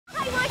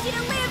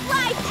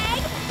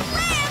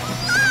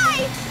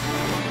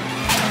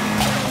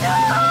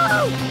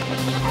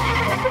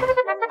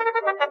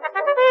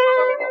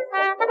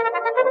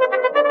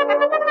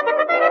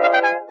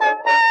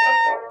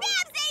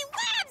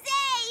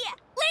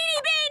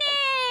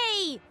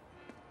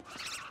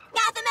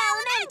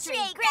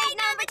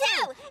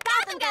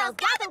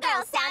Gotham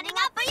Girls, sounding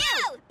up for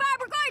you!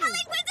 Barbara Gordon!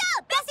 Colleen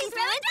Quinzel! Besties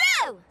through and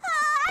through!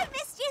 Oh, I've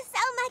missed you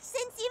so much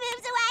since you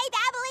moved away,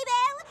 Babbly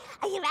Bill!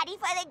 Are you ready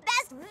for the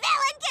best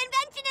villain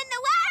convention in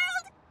the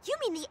world? You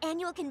mean the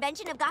annual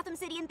convention of Gotham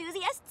City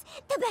enthusiasts?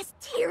 The best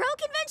hero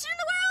convention in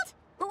the world?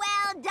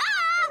 Well,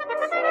 duh!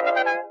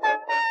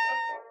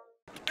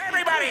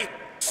 Everybody,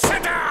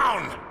 sit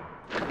down!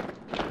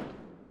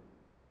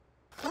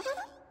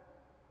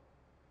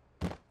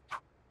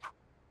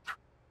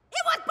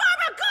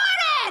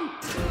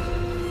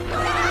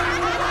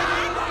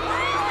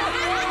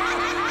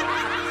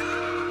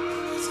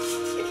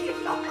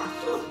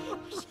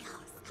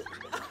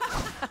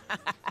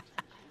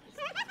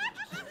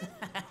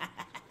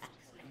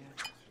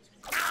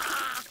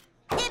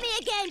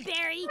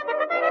 Barry.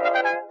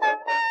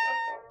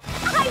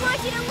 I want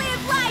you to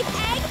live life,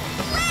 Egg!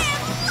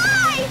 Live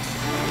life!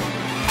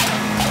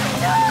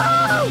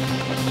 No!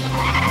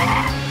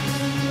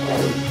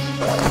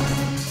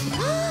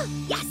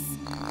 Yes!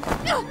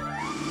 No!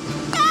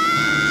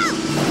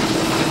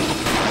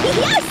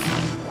 Yes!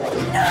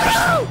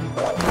 No!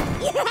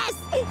 Yes!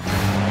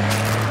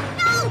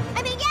 No! I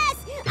mean yes!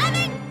 I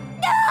mean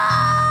no!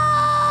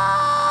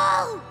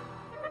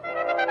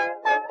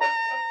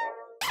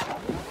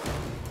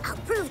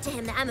 Prove to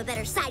him that I'm a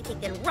better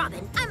sidekick than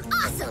Robin. I'm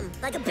awesome,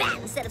 like a bat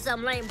instead of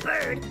some lame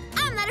bird.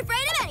 I'm not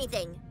afraid of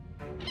anything.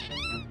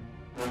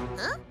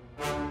 Huh?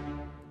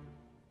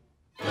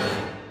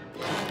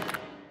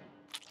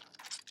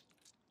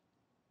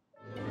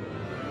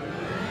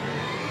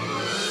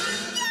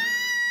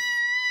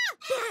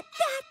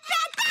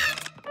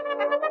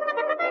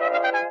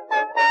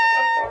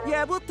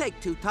 Yeah, we'll take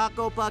 2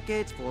 taco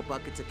buckets, 4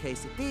 buckets of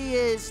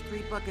quesadillas,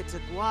 3 buckets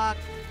of guac.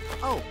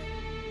 Oh,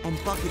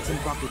 and buckets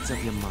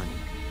of your money.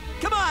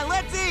 Come on,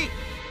 let's eat!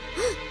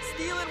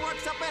 Stealing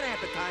works up an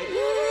appetite.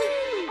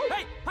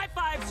 Hey, high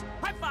fives!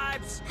 High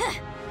fives!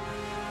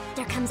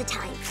 There comes a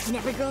time in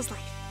every girl's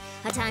life.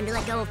 A time to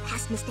let go of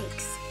past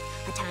mistakes.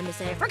 A time to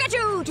say, forget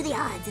you to the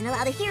odds and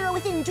allow the hero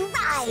within to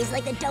rise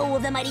like the dough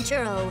of the mighty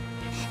churro.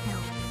 No,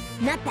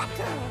 not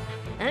Batgirl.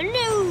 A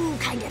new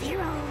kind of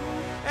hero.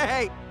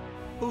 Hey,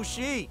 who's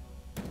she?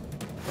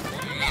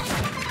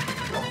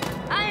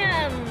 I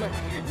am the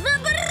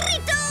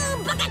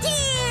Burrito Bucketeer!